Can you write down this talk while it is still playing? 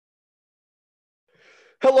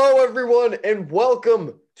Hello, everyone, and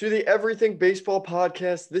welcome to the Everything Baseball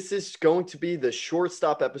podcast. This is going to be the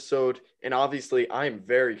shortstop episode, and obviously, I'm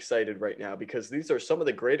very excited right now because these are some of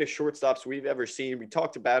the greatest shortstops we've ever seen. We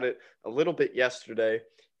talked about it a little bit yesterday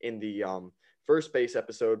in the first base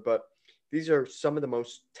episode, but these are some of the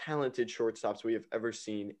most talented shortstops we have ever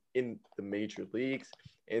seen in the major leagues.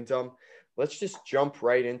 And let's just jump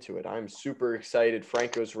right into it. I'm super excited.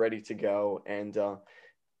 Franco's ready to go, and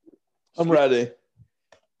I'm ready.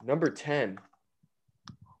 Number 10.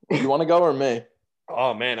 You want to go or me?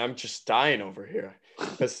 Oh, man, I'm just dying over here.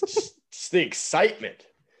 It's just the excitement.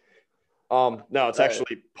 No, it's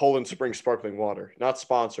actually Poland Spring Sparkling Water. Not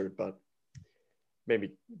sponsored, but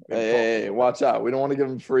maybe Hey, watch out. We don't want to give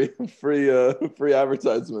them free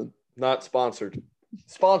advertisement. Not sponsored.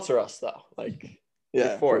 Sponsor us, though.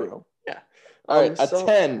 Yeah, for it. real. Yeah. All right, at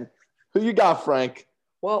 10, who you got, Frank?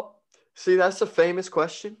 Well, see, that's a famous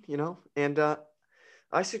question, and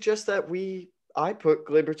I suggest that I put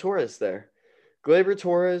Gleyber Torres there. Gleyber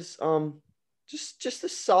Torres, just a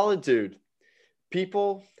solid dude.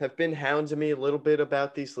 People have been hounding me a little bit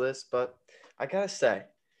about these lists, but I gotta say,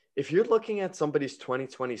 if you're looking at somebody's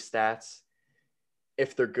 2020 stats,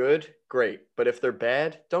 if they're good, great. But if they're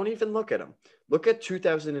bad, don't even look at them. Look at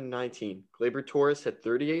 2019. Gleyber Torres had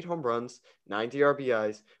 38 home runs, 90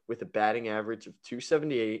 RBIs, with a batting average of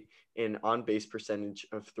 278 and on-base percentage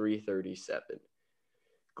of 337.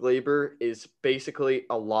 Gleyber is basically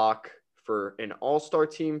a lock for an all-star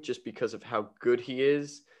team just because of how good he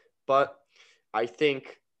is. But I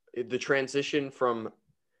think the transition from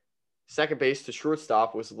second base to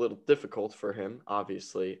shortstop was a little difficult for him,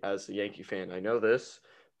 obviously, as a Yankee fan. I know this.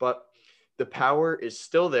 But the power is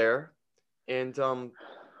still there. And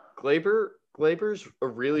Gleyber's a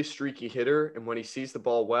really streaky hitter. And when he sees the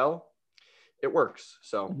ball well, it works.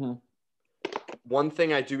 So one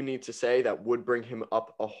thing I do need to say that would bring him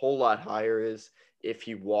up a whole lot higher is if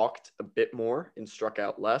he walked a bit more and struck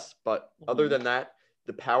out less. But other than that,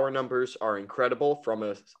 the power numbers are incredible from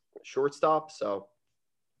a shortstop. So,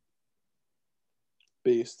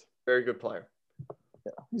 beast. Very good player.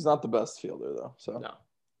 Yeah, he's not the best fielder, though. So no,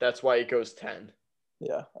 that's why he goes 10.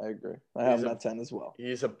 Yeah, I agree. I have him at 10 as well.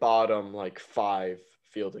 He's a bottom, 5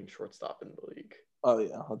 fielding shortstop in the league. Oh,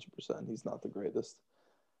 yeah, 100%. He's not the greatest.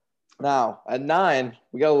 Now, at 9,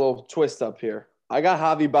 we got a little twist up here. I got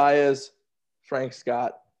Javi Baez, Frank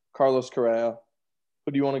Scott, Carlos Correa.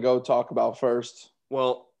 Who do you want to go talk about first?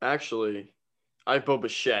 Well, actually, I have Bo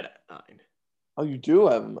Bichette at 9. Oh, you do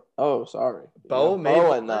have him. Oh, sorry. Bo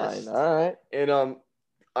at 9. All right. And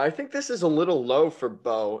I think this is a little low for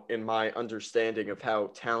Bo in my understanding of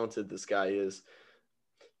how talented this guy is.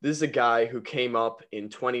 This is a guy who came up in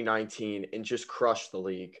 2019 and just crushed the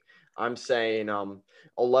league. I'm saying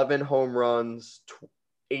 11 home runs,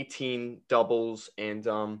 18 doubles, and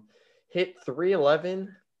hit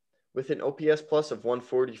 311 with an OPS plus of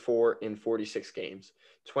 144 in 46 games.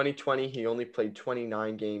 2020, he only played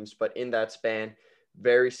 29 games, but in that span,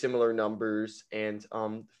 very similar numbers and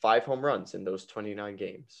 5 home runs in those 29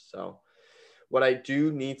 games. So what I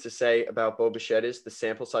do need to say about Bo Bichette is the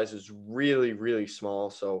sample size is really, really small.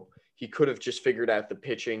 So he could have just figured out the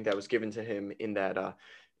pitching that was given to him in that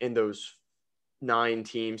in those 9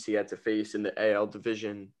 teams he had to face in the AL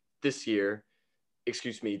division this year.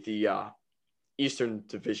 Excuse me, the Eastern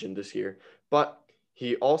division this year. But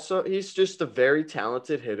he's just a very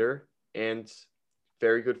talented hitter and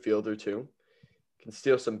very good fielder too. Can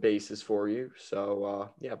steal some bases for you. So,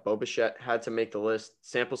 Bo Bichette had to make the list.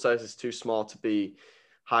 Sample size is too small to be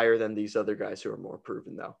higher than these other guys who are more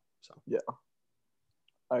proven, though. So, yeah,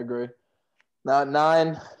 I agree. Now, at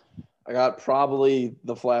 9, I got probably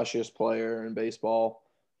the flashiest player in baseball.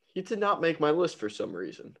 He did not make my list for some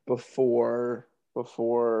reason. Before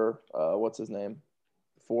what's his name?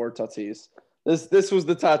 Before Tatis. This was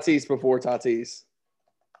the Tatis before Tatis.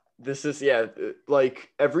 This is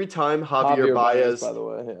every time Javier Baez, by the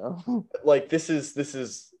way, yeah. This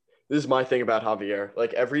is my thing about Javier.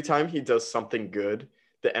 Every time he does something good,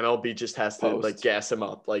 the MLB just has to gas him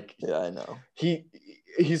up. Yeah, I know.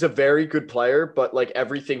 He's a very good player, but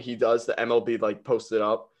everything he does, the MLB posts it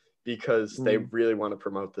up because they really want to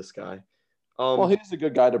promote this guy. Well, he's a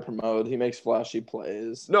good guy to promote. He makes flashy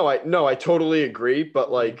plays. No, I totally agree,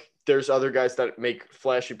 but there's other guys that make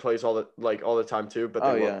flashy plays all the time too, but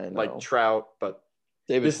they Trout, but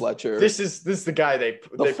David Fletcher. This is the guy they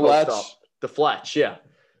Fletch. post up. The Fletch, yeah.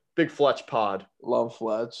 Big Fletch pod. Love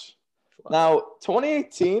Fletch. Now,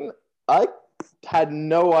 2018, I had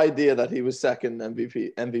no idea that he was second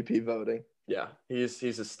MVP voting. Yeah, he's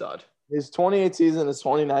a stud. His 2018 season, his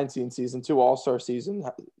 2019 season, 2 All-Star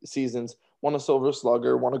seasons, won a Silver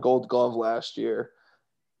Slugger, won a Gold Glove last year.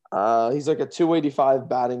 He's like a 285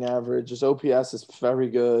 batting average. His OPS is very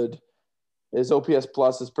good. His OPS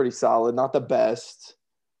plus is pretty solid. Not the best.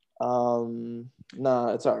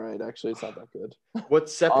 Nah, it's all right. Actually, it's not that good. What On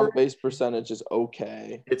separates? base percentage is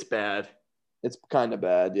okay. It's bad. It's kind of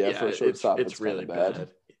bad, yeah. For a shortstop, it's really kind of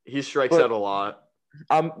bad. He strikes But- out a lot.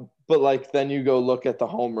 But like then you go look at the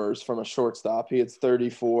homers from a shortstop. He hits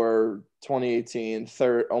 34 2018,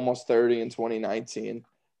 almost 30 in 2019.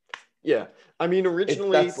 Yeah, I mean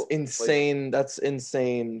originally That's insane. That's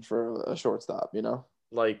insane for a shortstop, you know?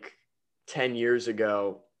 Like 10 years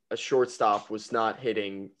ago, a shortstop was not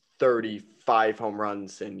hitting 35 home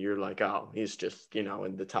runs, and you're like, oh, he's just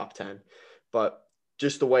in the top 10. But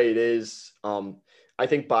just the way it is, I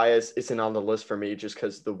think Baez isn't on the list for me just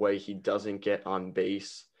because the way he doesn't get on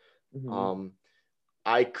base. Mm-hmm.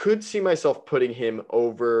 I could see myself putting him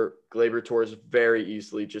over Gleyber Torres very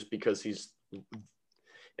easily just because he's,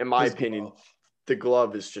 in my opinion, the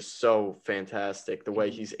glove is just so fantastic. The way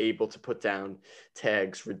he's able to put down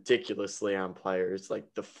tags ridiculously on players, like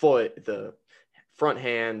the foot, the front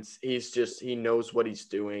hands, he knows what he's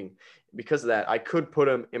doing. Because of that, I could put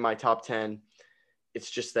him in my top 10. It's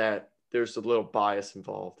just that there's a little bias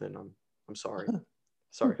involved, and I'm sorry.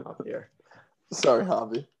 Sorry, Javier. Sorry,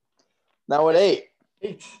 Javi. Now at 8.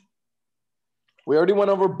 8. We already went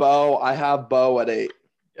over Bo. I have Bo at 8.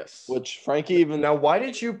 Yes. Which Frankie even Now, why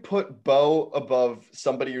did you put Bo above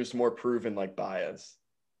somebody who's more proven like Baez?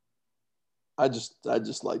 I just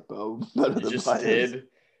like Bo better than You just Baez. did?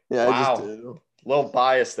 Yeah, Wow. I just do. Little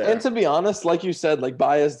bias there. And to be honest, like you said, like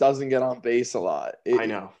Baez doesn't get on base a lot. I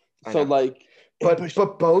know. Like,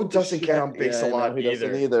 But Bo doesn't get on base a lot he doesn't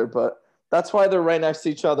either. either. But that's why they're right next to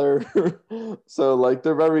each other. So like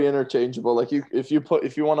they're very interchangeable. Like if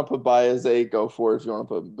you want to put Baez 8, go for it. If you want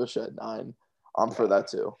to put Bichette 9, I'm for that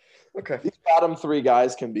too. Okay. These bottom 3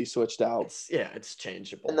 guys can be switched out. It's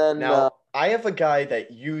changeable. And then now I have a guy that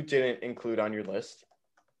you didn't include on your list.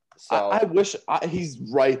 So I wish he's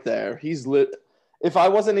right there. He's lit. If I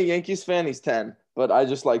wasn't a Yankees fan, he's 10. But I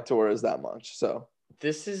just like Torres that much. So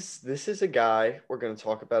this is a guy, we're going to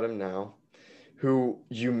talk about him now, who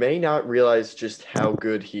you may not realize just how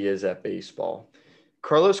good he is at baseball.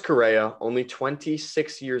 Carlos Correa, only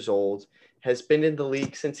 26 years old, has been in the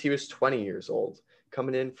league since he was 20 years old,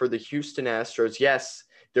 coming in for the Houston Astros. Yes,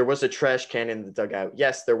 there was a trash can in the dugout.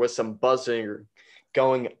 Yes, there was some buzzing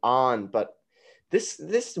going on, but this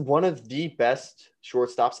is one of the best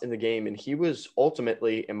shortstops in the game, and he was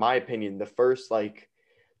ultimately, in my opinion, the first like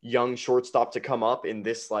young shortstop to come up in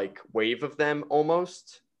this like wave of them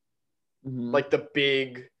almost. Mm-hmm. Like the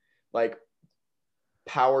big like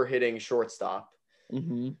power hitting shortstop.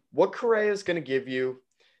 Mm-hmm. What Correa is going to give you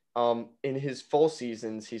in his full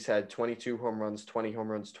seasons, he's had 22 home runs, 20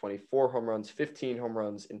 home runs, 24 home runs, 15 home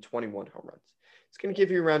runs, and 21 home runs. It's going to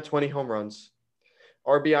give you around 20 home runs.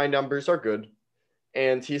 RBI numbers are good.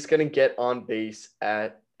 And he's going to get on base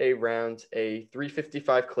at around a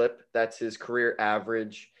 355 clip. That's his career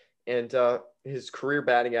average. And his career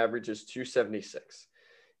batting average is 276.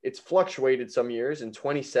 It's fluctuated some years. In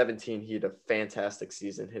 2017, he had a fantastic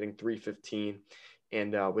season, hitting 315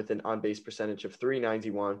 and with an on-base percentage of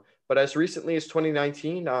 391. But as recently as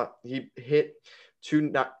 2019, he hit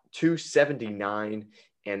 279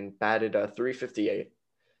 and batted 358.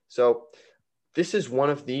 So this is one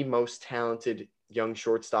of the most talented young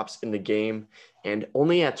shortstops in the game, and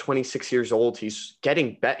only at 26 years old, he's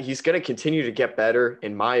getting he's going to continue to get better,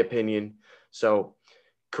 in my opinion. So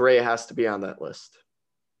Correa has to be on that list.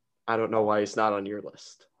 I don't know why he's not on your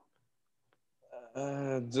list.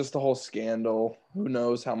 Just the whole scandal. Who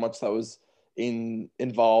knows how much that was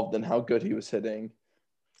involved and how good he was hitting.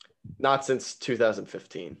 Not since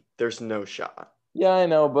 2015. There's no shot. Yeah, I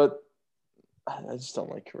know, but I just don't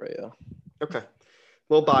like Correa. Okay.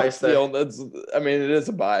 Little bias there. It is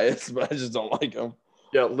a bias, but I just don't like him.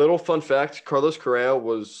 Yeah, little fun fact. Carlos Correa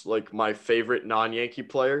was like my favorite non-Yankee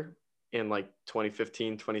player in like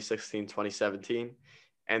 2015, 2016, 2017.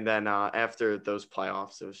 And then after those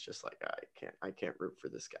playoffs, it was just like, I can't root for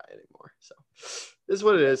this guy anymore. So this is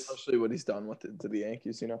what it is. Especially what he's done to the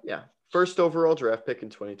Yankees, Yeah. First overall draft pick in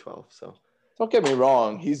 2012. So don't get me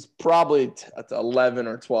wrong. He's probably at 11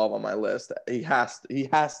 or 12 on my list. He has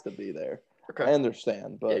to be there. Okay. I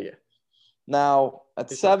understand, but yeah. Now at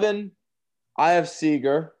 7, I have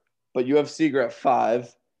Seager, but you have Seager at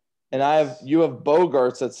 5, and you have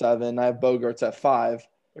Bogarts at 7. I have Bogarts at 5.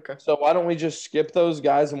 Okay. So why don't we just skip those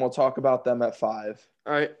guys and we'll talk about them at 5?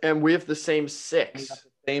 All right, and we have the same 6.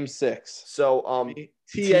 Same 6. So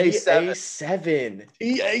TA7. TA7.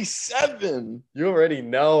 TA7. You already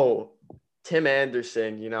know. Tim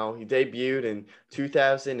Anderson, you know, he debuted in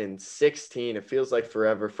 2016. It feels like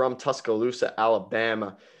forever, from Tuscaloosa,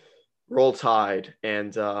 Alabama. Roll Tide,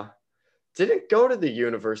 and didn't go to the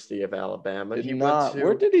University of Alabama. Did not.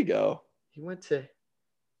 Where did he went to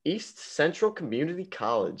East Central Community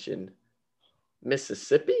College in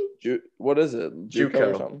Mississippi. What is it? JUCO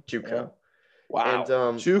or something? JUCO. Yeah. Wow.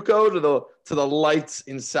 And JUCO to the lights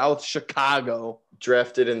in South Chicago.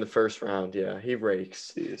 Drafted in the first round. Yeah, he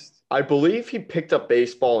rakes. Jeez. I believe he picked up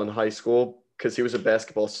baseball in high school because he was a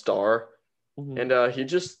basketball star, and he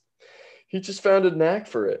just found a knack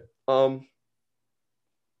for it.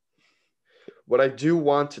 What I do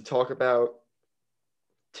want to talk about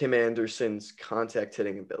Tim Anderson's contact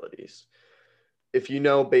hitting abilities. If you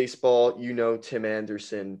know baseball, you know Tim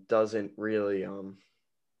Anderson doesn't really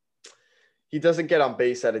he doesn't get on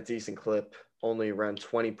base at a decent clip, only around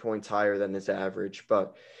 20 points higher than his average.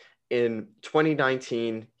 But in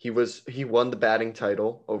 2019, he won the batting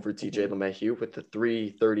title over DJ LeMahieu with the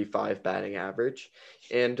 335 batting average,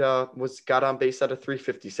 and got on base at a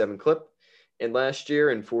 357 clip. And last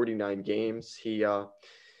year in 49 games, he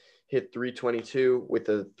hit 322 with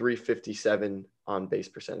a 357 on base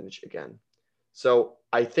percentage again. So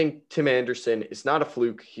I think Tim Anderson is not a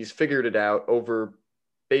fluke. He's figured it out over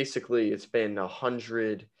basically it's been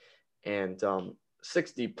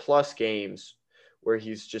 160 plus games where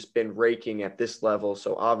he's just been raking at this level.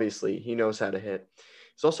 So obviously he knows how to hit.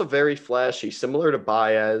 He's also very flashy, similar to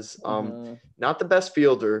Baez. Not the best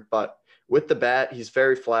fielder, but with the bat, he's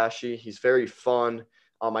very flashy. He's very fun.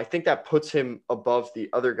 I think that puts him above the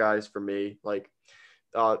other guys for me. Like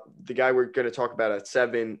the guy we're going to talk about at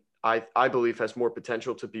 7, I believe has more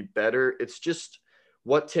potential to be better. It's just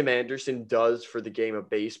what Tim Anderson does for the game of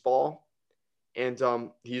baseball. And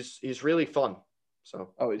he's really fun.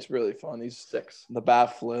 So he's really fun. He's 6. The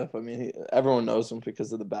bat flip. I mean, everyone knows him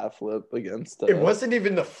because of the bat flip against. It wasn't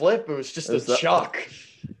even the flip. It was just a chuck.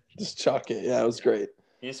 Just chuck it. Yeah, it was great.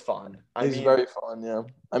 He's fun. He's very fun. Yeah.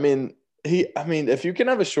 I mean, if you can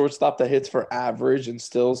have a shortstop that hits for average and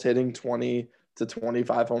still's hitting 20 to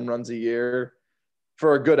 25 home runs a year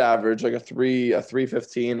for a good average, like a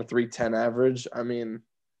 315, a 310 average. I mean,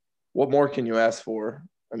 what more can you ask for?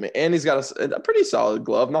 I mean, and he's got a pretty solid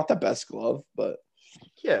glove, not the best glove, but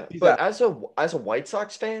yeah. But as a White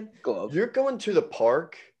Sox fan, you're going to the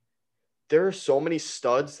park. There are so many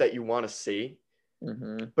studs that you want to see,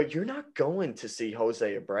 but you're not going to see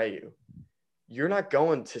Jose Abreu. You're not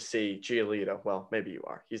going to see Giolito. Well, maybe you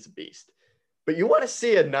are. He's a beast. But you want to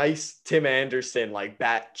see a nice Tim Anderson, like,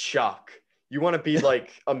 bat chuck. You want to be,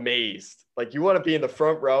 like, amazed. Like, you want to be in the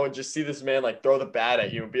front row and just see this man, like, throw the bat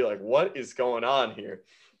at you and be like, what is going on here?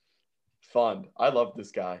 Fun. I love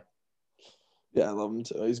this guy. Yeah, I love him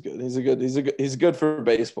too. He's good. He's good for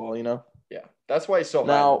baseball, you know? Yeah. That's why he's so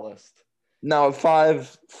high on the list. Now at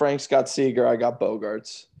 5, Frank's got Seager. I got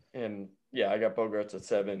Bogaerts. And yeah, I got Bogaerts at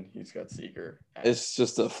 7. He's got Seager. It's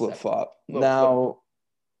just a flip-flop. Now,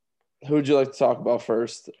 who'd you like to talk about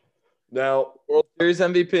first? Now, World Series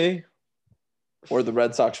MVP or the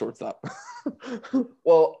Red Sox shortstop?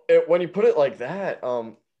 Well, when you put it like that,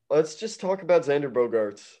 let's just talk about Xander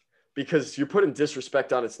Bogaerts because you're putting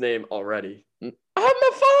disrespect on its name already. I'm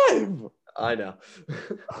a 5. I know.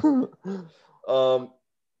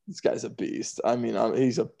 This guy's a beast. I mean,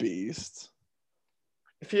 he's a beast.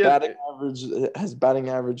 His batting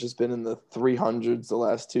average has been in the 300s the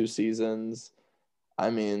last 2 seasons. I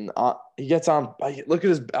mean, he gets on. Look at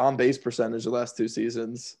his on base percentage the last 2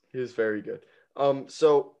 seasons. He was very good.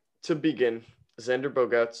 So to begin, Xander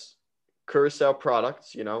Bogaerts, Curacao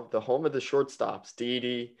products. You know, the home of the shortstops: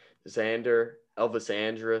 Didi, Xander, Elvis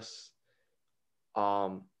Andrus,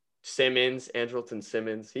 Simmons, Andrelton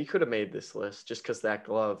Simmons. He could have made this list just because that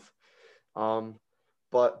glove.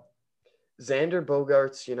 But Xander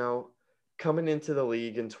Bogaerts, you know, coming into the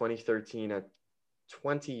league in 2013 at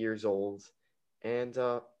 20 years old, and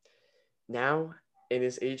now in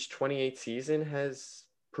his age 28 season has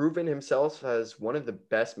proven himself as one of the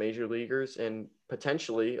best major leaguers and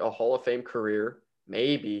potentially a Hall of Fame career.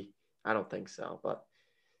 Maybe. I don't think so, but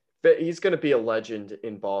he's going to be a legend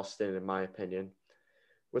in Boston, in my opinion.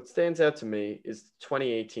 What stands out to me is the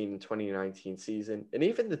 2018 and 2019 season, and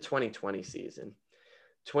even the 2020 season.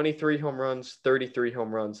 23 home runs, 33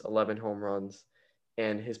 home runs, 11 home runs,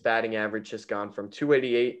 and his batting average has gone from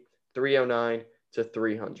 288, 309 to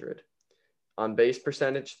 300. On base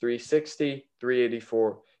percentage, 360,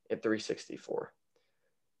 384, and 364.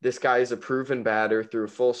 This guy is a proven batter through a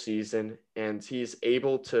full season, and he's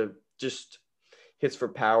able to just hits for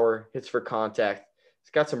power, hits for contact.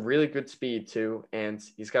 He's got some really good speed too, and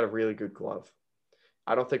he's got a really good glove.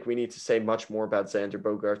 I don't think we need to say much more about Xander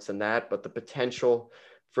Bogaerts than that, but the potential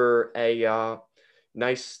for a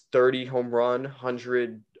nice 30 home run,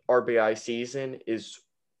 100 RBI season is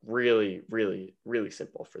really, really, really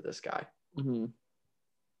simple for this guy. Mm-hmm.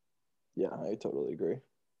 Yeah, I totally agree.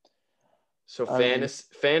 So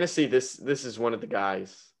fantasy, this is one of the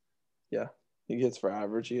guys. Yeah, he hits for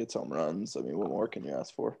average. He hits home runs. I mean, what more can you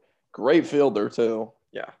ask for? Great fielder too.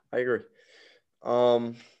 Yeah, I agree.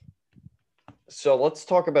 So let's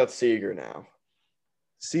talk about Seager now.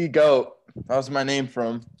 Goat. That was my name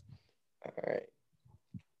from. All right.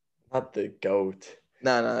 Not the GOAT.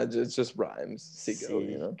 No, it just rhymes. Goat,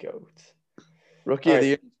 you know. Goat. Rookie of the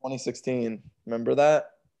year in 2016. Remember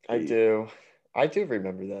that? I do. I do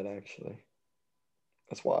remember that, actually.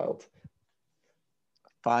 That's wild.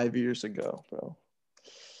 5 years ago, bro.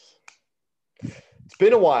 It's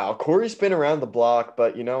been a while. Corey's been around the block,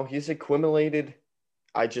 but, he's accumulated.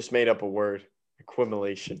 I just made up a word.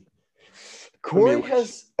 Accumulation. Corey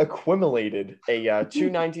has accumulated a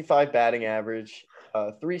 295 batting average,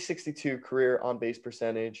 362 career on-base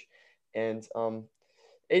percentage, and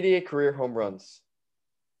 88 career home runs.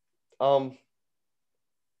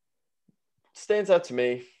 Stands out to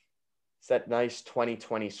me. It's that nice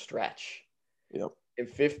 2020 stretch. Yep. In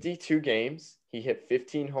 52 games, he hit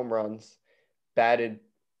 15 home runs, batted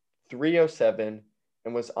 .307,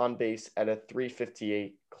 and was on base at a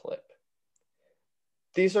 .358 clip.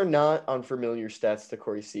 These are not unfamiliar stats to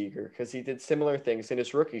Corey Seager because he did similar things in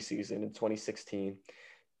his rookie season in 2016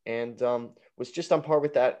 and was just on par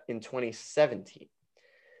with that in 2017.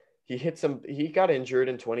 He got injured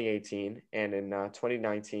in 2018, and in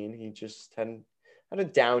 2019, he just had a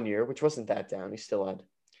down year, which wasn't that down. He still had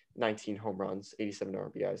 19 home runs, 87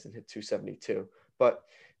 RBIs, and hit 272. But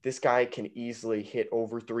this guy can easily hit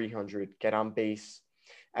over 300, get on base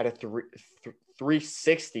at a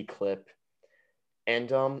 360 clip.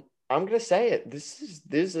 And I'm gonna say it. This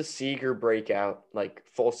is a Seager breakout, like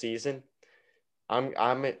full season.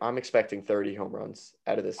 I'm expecting 30 home runs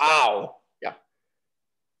out of this. Wow. Yeah.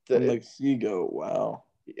 Like Seago, wow.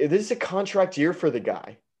 This is a contract year for the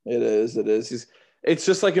guy. It is. It's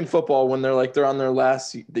just like in football when they're on their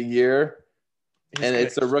last year, and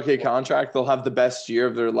it's a rookie contract. They'll have the best year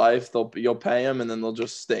of their life. You'll pay him, and then they'll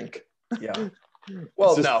just stink. Yeah.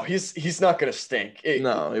 Well, no, he's not gonna stink.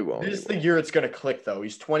 No, he won't. This is the year it's gonna click, though.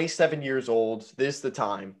 He's 27 years old. This is the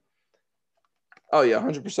time. Oh yeah,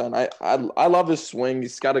 100%. I love his swing.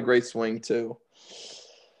 He's got a great swing too.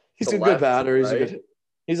 He's a good batter.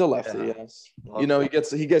 He's a lefty. Yeah.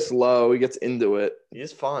 Yes. He gets low. He gets into it.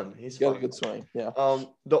 He's fun. He's got a good swing. Yeah.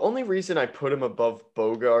 The only reason I put him above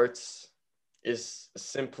Bogaerts is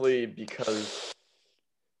simply because,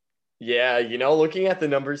 yeah, looking at the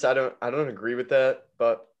numbers, I don't agree with that,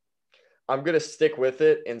 but I'm gonna stick with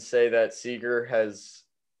it and say that Seager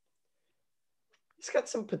he's got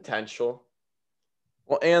some potential.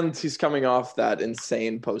 Well, and he's coming off that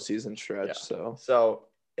insane postseason stretch. Yeah. So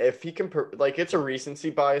if he can, it's a recency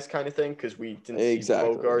bias kind of thing because we didn't see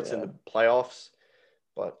Bogaerts in the playoffs.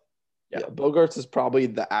 But yeah, Bogaerts is probably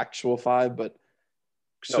the actual 5, but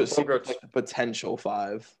Bogaerts like the potential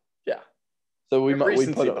 5. Yeah. So we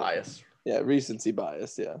put bias. Yeah, recency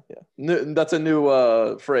bias. Yeah. That's a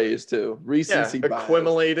new phrase too. Recency bias.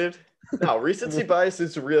 Accumulated. No, recency bias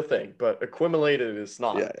is a real thing, but accumulated is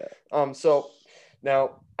not. Yeah. So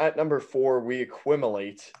now at number 4, we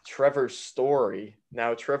accumulate Trevor Story.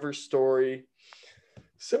 Now Trevor Story,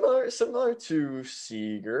 similar to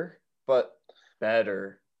Seager, but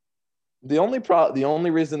better. The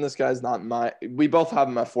only reason this guy's not we both have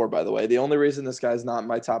him at 4, by the way. The only reason this guy's not in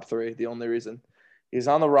my top 3, the only reason, he's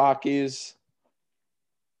on the Rockies.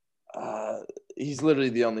 He's literally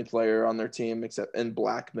the only player on their team except in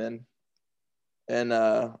Blackmon. And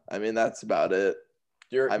I mean, that's about it.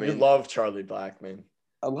 You love Charlie Blackmon.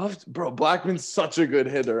 Blackman's such a good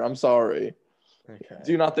hitter. I'm sorry. Okay.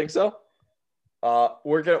 Do you not think so?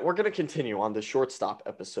 We're gonna continue on the shortstop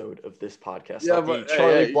episode of this podcast. Yeah, but the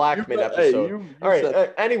Charlie Blackmon episode. All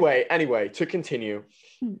right. Anyway, to continue,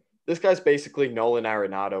 this guy's basically Nolan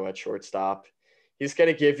Arenado at shortstop. He's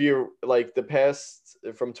gonna give you like the past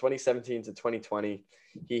from 2017 to 2020.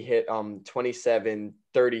 He hit 27,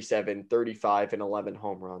 37, 35, and 11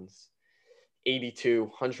 home runs, 82,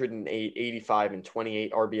 108, 85, and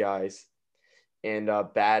 28 RBIs, and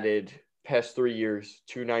batted past 3 years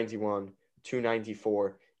 291.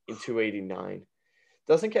 294 and 289.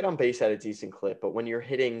 Doesn't get on base at a decent clip, but when you're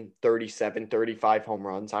hitting 37, 35 home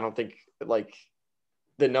runs, I don't think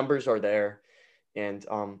the numbers are there. And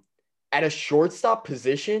at a shortstop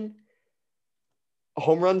position,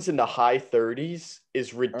 home runs in the high 30s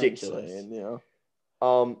is ridiculous. Insane,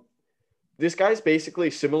 yeah. This guy's basically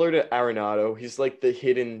similar to Arenado. He's like the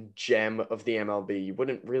hidden gem of the MLB. You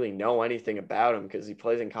wouldn't really know anything about him because he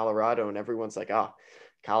plays in Colorado, and everyone's like, "Ah,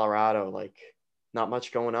 Colorado, like not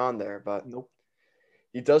much going on there." But Nope.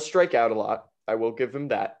 he does strike out a lot. I will give him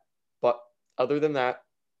that. But other than that,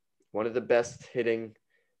 one of the best hitting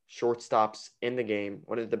shortstops in the game,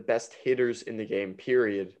 one of the best hitters in the game,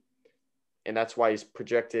 period. And that's why he's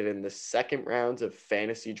projected in the second round of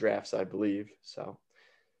fantasy drafts, I believe. So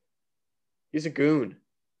he's a goon.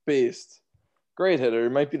 Beast. Great hitter. He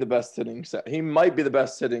might be the best hitting set. He might be the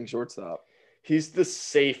best hitting shortstop. He's the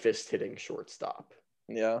safest hitting shortstop.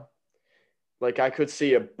 Yeah. Like I could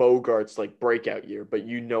see a Bogarts like breakout year, but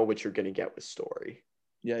you know what you're gonna get with Story.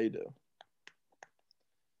 Yeah, you do.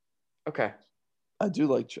 Okay. I do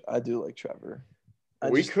like Trevor.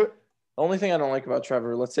 The only thing I don't like about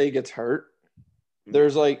Trevor, let's say he gets hurt.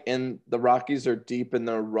 There's like in the Rockies are deep in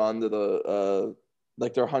their run to the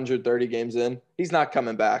like they're 130 games in. He's not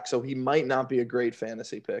coming back, so he might not be a great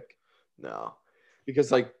fantasy pick. No.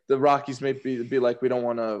 Because like the Rockies may be like we don't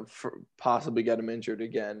want to possibly get him injured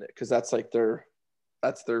again because that's their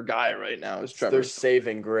guy right now is Trevor. Their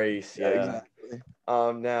saving grace. Yeah, exactly.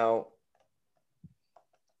 Now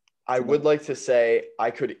I would like to say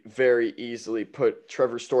I could very easily put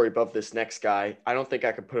Trevor Story above this next guy. I don't think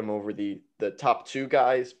I could put him over the top two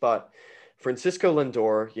guys, but Francisco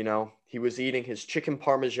Lindor, you know, he was eating his chicken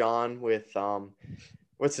parmesan with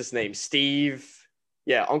what's his name? Steve.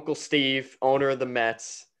 Yeah, Uncle Steve, owner of the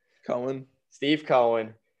Mets. Cohen. Steve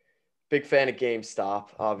Cohen. Big fan of GameStop,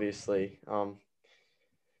 obviously.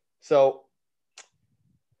 So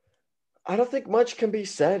I don't think much can be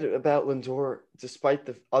said about Lindor, despite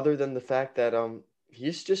other than the fact that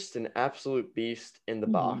he's just an absolute beast in the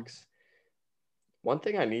box. One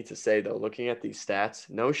thing I need to say though, looking at these stats,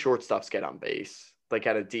 no shortstops get on base like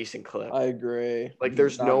at a decent clip. I agree. Like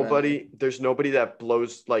there's nobody that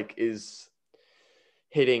blows like is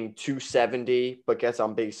hitting 270 but gets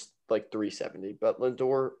on base like 370. But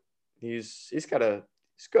Lindor, he's good.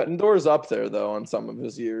 Lindor's up there though on some of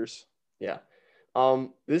his years. Yeah.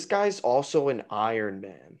 This guy's also an Iron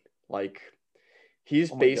Man. Like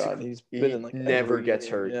he's never gets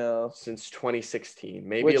hurt since 2016.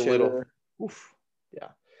 Maybe switch a little. Oof. Yeah.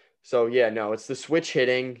 So yeah, no, it's the switch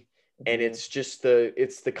hitting and it's just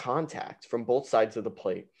the contact from both sides of the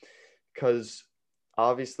plate. Because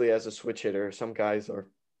obviously as a switch hitter, some guys are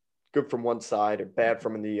good from one side or bad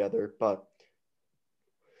from the other, but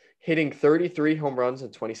hitting 33 home runs in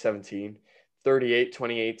 2017, 38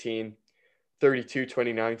 2018, 32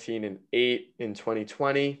 2019, and 8 in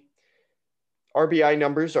 2020. RBI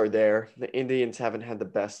numbers are there. The Indians haven't had the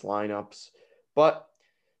best lineups, but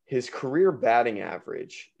his career batting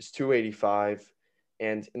average is 285,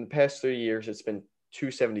 and in the past 3 years, it's been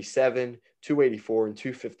 277, 284, and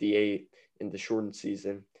 258 in the shortened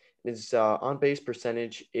season. His on-base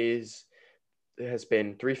percentage has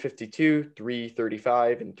been 352,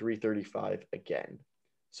 335, and 335 again.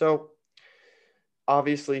 So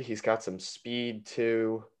obviously, he's got some speed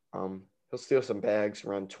too. He'll steal some bags,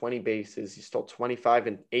 around 20 bases. He stole 25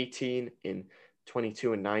 and 18 in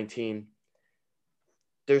 22 and 19.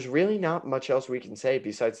 There's really not much else we can say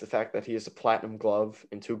besides the fact that he has a platinum glove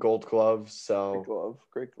and 2 gold gloves. So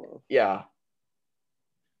great glove. Yeah.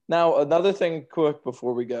 Now another thing, quick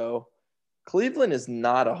before we go, Cleveland is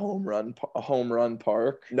not a home run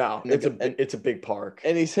park. No, it's a big park.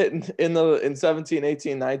 And he's hitting in 17,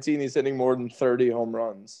 18, 19, he's hitting more than 30 home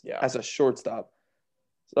runs as a shortstop.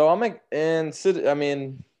 So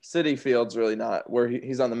Citi Field's really not where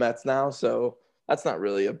he's on the Mets now, so that's not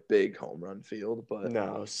really a big home run field, but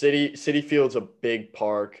no, Citi Field's a big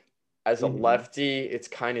park. As a lefty, it's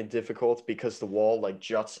kind of difficult because the wall like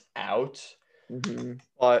juts out.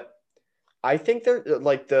 But I think they're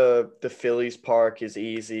like the Phillies park is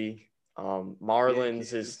easy.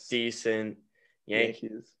 Marlins is decent.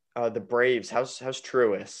 Yankees. The Braves. How's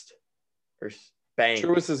Truist? Or Bank?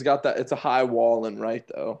 Truist has got that. It's a high wall and right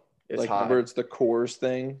though. It's like high. Remember, it's the Coors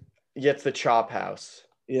thing. Yeah, it's the Chop House.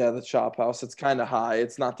 Yeah, the Chop House. It's kind of high.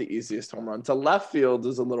 It's not the easiest home run. To left field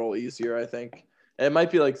is a little easier, I think. It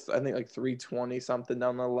might be like 320 something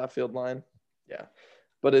down the left field line. Yeah,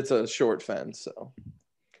 but it's a short fence, so.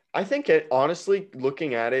 I think honestly,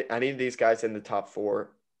 looking at it, any of these guys in the top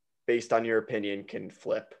 4, based on your opinion, can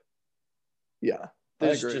flip. Yeah,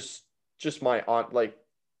 this is just my like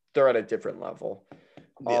they're at a different level.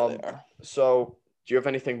 Yeah, they are. So, do you have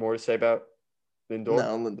anything more to say about Lindor?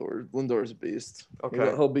 No, Lindor's a beast.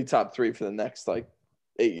 Okay, he'll be top 3 for the next 8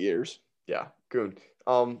 years. Yeah, goon.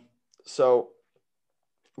 So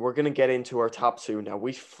we're gonna get into our top 2 now.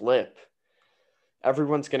 We flip.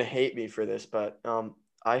 Everyone's gonna hate me for this, but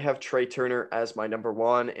I have Trey Turner as my number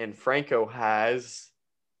one, and Franco has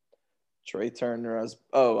Trey Turner as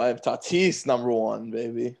I have Tatis number one,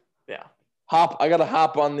 baby. yeah. I gotta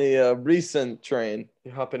hop on the recent train.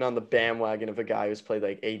 You're hopping on the bandwagon of a guy who's played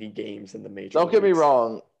like 80 games in the major Don't get me leagues.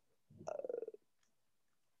 wrong.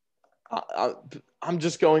 I'm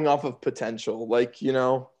just going off of potential. Like,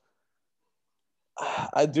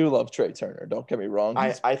 I do love Trey Turner. Don't get me wrong.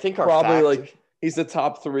 I think our probably fact, he's the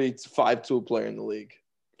top 3 5-tool player in the league.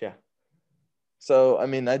 Yeah. So, I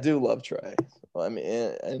mean, I do love Trey. I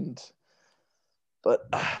mean, but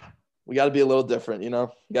we got to be a little different, I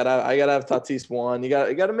gotta have Tatis one. You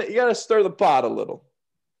gotta stir the pot a little.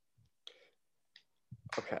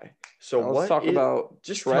 Okay. So now let's talk about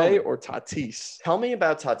just Trey or Tatis. Tell me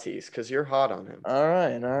about Tatis because you're hot on him. All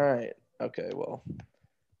right. Okay, well,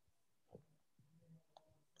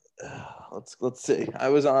 let's see. I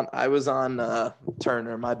was on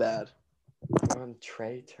Turner. My bad. You're on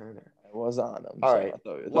Trey Turner. I was on him. All right.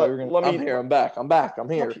 I'm here. I'm back. I'm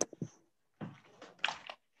here.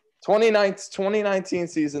 2019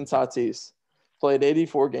 season, Tatis played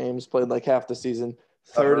 84 games, played like half the season,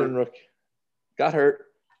 third in rookie. Got hurt.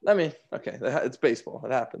 I mean, okay, it's baseball.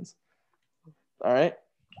 It happens. All right.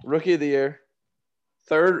 Rookie of the year.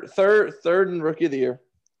 Third in rookie of the year.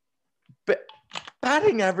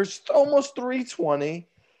 Batting average almost 320.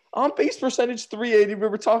 On base percentage 380. We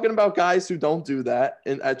were talking about guys who don't do that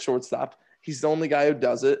at shortstop. He's the only guy who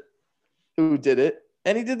does it, who did it.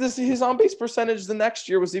 And he did this. His on base percentage the next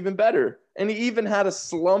year was even better. And he even had a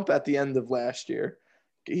slump at the end of last year.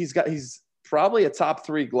 He's probably a top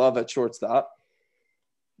 3 glove at shortstop.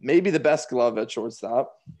 Maybe the best glove at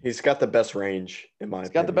shortstop. He's got the best range, in my opinion.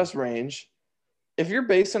 He's got the best range. If you're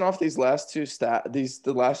basing off these last two the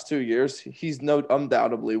last 2 years, he's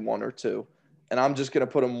undoubtedly 1 or 2. And I'm just going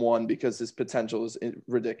to put him 1 because his potential is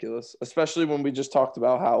ridiculous, especially when we just talked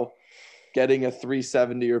about how getting a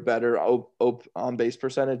 370 or better on base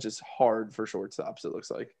percentage is hard for shortstops, it looks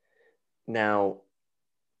like. Now,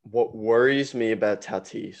 what worries me about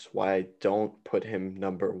Tatis, why I don't put him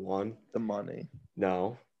number 1? The money.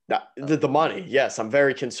 No. The money, yes. I'm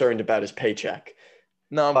very concerned about his paycheck.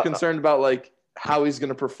 No, I'm concerned about, how he's going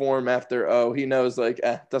to perform after, he knows,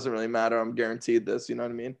 doesn't really matter. I'm guaranteed this. You know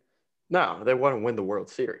what I mean? No, they want to win the World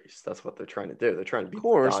Series. That's what they're trying to do. They're trying to beat the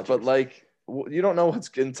Dodgers. Of course, but, you don't know what's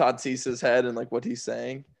in Tatis's head and, what he's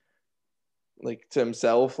saying. To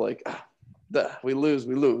himself, we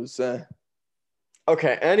lose.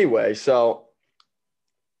 Okay, anyway, so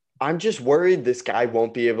I'm just worried this guy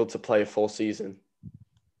won't be able to play a full season.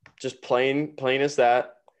 Just plain as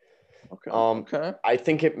that. Okay. I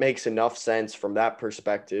think it makes enough sense from that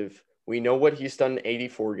perspective. We know what he's done in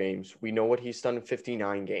 84 games. We know what he's done in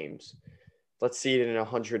 59 games. Let's see it in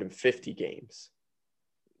 150 games.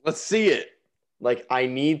 Let's see it. I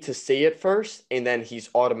need to see it first, and then he's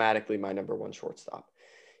automatically my number 1 shortstop.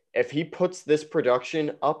 If he puts this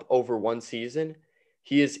production up over 1 season,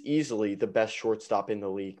 he is easily the best shortstop in the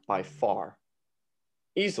league by far.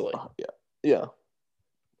 Easily. Yeah.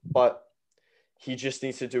 But he just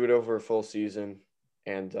needs to do it over a full season,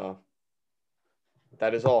 and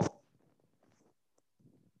that is all.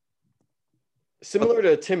 Similar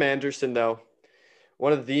to Tim Anderson, though,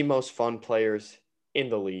 one of the most fun players in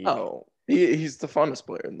the league. Oh, he's the funnest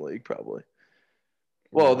player in the league, probably.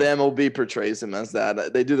 Well, the MLB portrays him as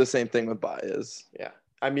that. They do the same thing with Baez. Yeah.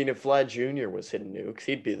 I mean, if Vlad Jr. was hitting nukes,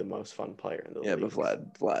 he'd be the most fun player in the league. Yeah, but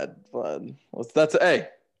Vlad. Well,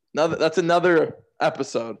 that's another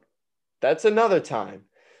episode. That's another time.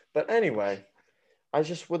 But anyway, I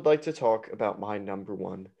just would like to talk about my number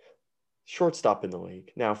 1 shortstop in the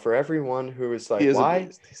league. Now, for everyone who is why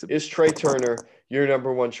is Trey Turner your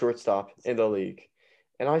number 1 shortstop in the league?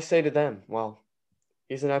 And I say to them, well,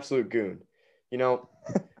 he's an absolute goon.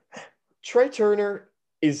 Trey Turner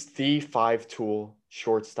is the 5-tool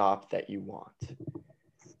shortstop that you want.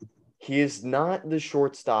 He is not the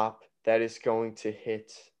shortstop that is going to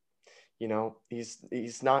hit.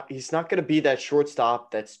 He's not going to be that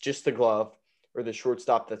shortstop that's just the glove or the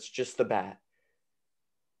shortstop that's just the bat.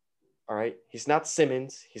 All right. He's not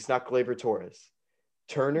Simmons. He's not Gleyber Torres.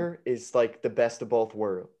 Turner is the best of both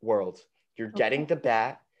worlds. You're getting the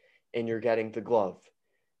bat and you're getting the glove.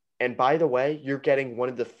 And by the way, you're getting one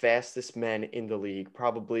of the fastest men in the league,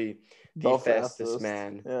 probably the fastest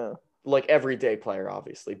man. Yeah. Everyday player,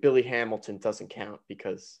 obviously. Billy Hamilton doesn't count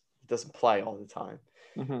because he doesn't play all the time.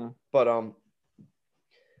 Mm-hmm. But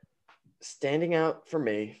standing out for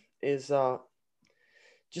me is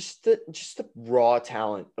just the raw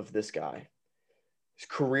talent of this guy. His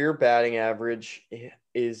career batting average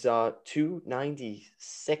is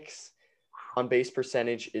 296. On base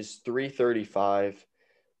percentage is 335.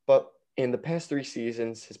 But in the past 3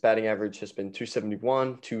 seasons, his batting average has been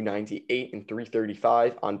 271, 298, and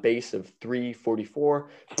 335 on base of 344,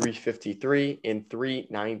 353, and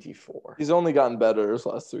 394. He's only gotten better his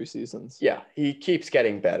last 3 seasons. Yeah, he keeps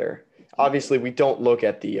getting better. Obviously, we don't look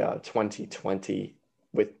at the 2020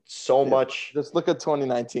 with so much. Just look at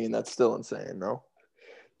 2019. That's still insane, bro.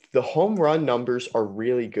 The home run numbers are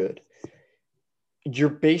really good.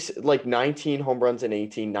 You're like 19 home runs in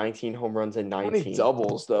 18, 19 home runs in 19. How many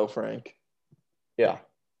doubles, though, Frank? Yeah.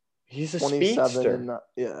 He's a 27 speedster.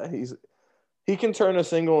 Yeah, he can turn a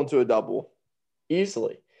single into a double.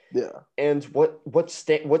 Easily. Yeah. And what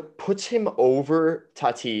puts him over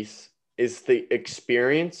Tatis is the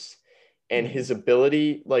experience and his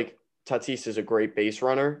ability. Like, Tatis is a great base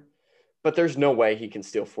runner, but there's no way he can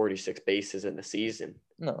steal 46 bases in the season.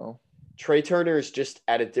 No. Trey Turner is just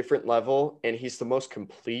at a different level, and he's the most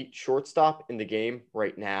complete shortstop in the game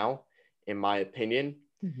right now, in my opinion.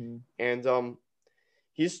 Mm-hmm. And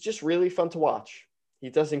he's just really fun to watch.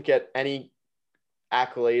 He doesn't get any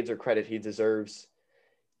accolades or credit he deserves.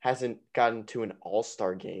 Hasn't gotten to an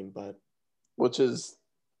all-star game, but which is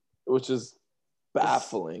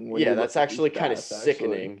baffling. Yeah, that's actually kind of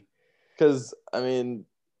sickening. Because, I mean,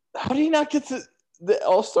 how did he not get to the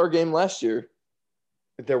all-star game last year?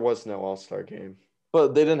 There was no all-star game.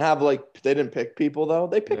 But they didn't pick people, though?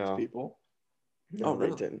 They picked people. No,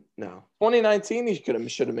 really? They didn't. No. 2019, he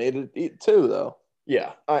should have made it too, though.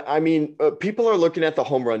 Yeah, I mean, people are looking at the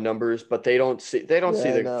home run numbers, but they don't see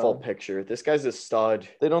the full picture. This guy's a stud.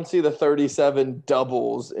 They don't see the 37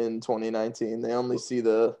 doubles in 2019. They only see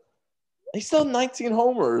he still had 19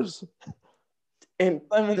 homers. And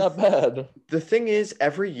I mean, not bad. The thing is,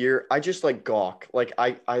 every year I just like gawk. Like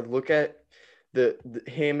I look at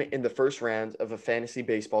him in the first round of a fantasy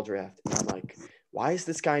baseball draft, and I'm like, why is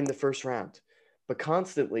this guy in the first round? But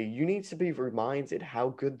constantly, you need to be reminded how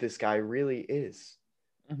good this guy really is.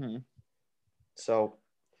 Mm-hmm. So,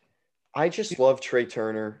 I just love Trey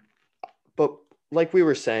Turner. But like we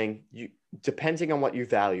were saying, depending on what you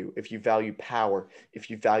value, if you value power, if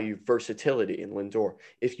you value versatility in Lindor,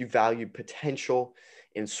 if you value potential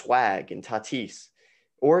in swag and Tatis,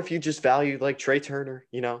 or if you just value like Trey Turner,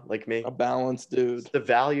 like me. A balanced dude. It's the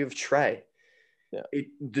value of Trey. Yeah.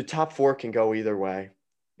 The top four can go either way.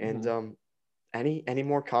 And any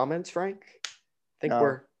more comments, Frank?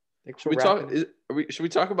 Should we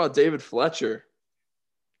talk about David Fletcher?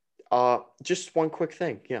 Just one quick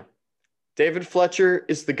thing. Yeah. David Fletcher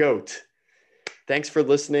is the GOAT. Thanks for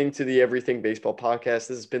listening to the Everything Baseball podcast. This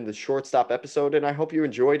has been the Shortstop episode, and I hope you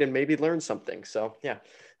enjoyed and maybe learned something. So, yeah,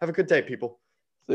 have a good day, people.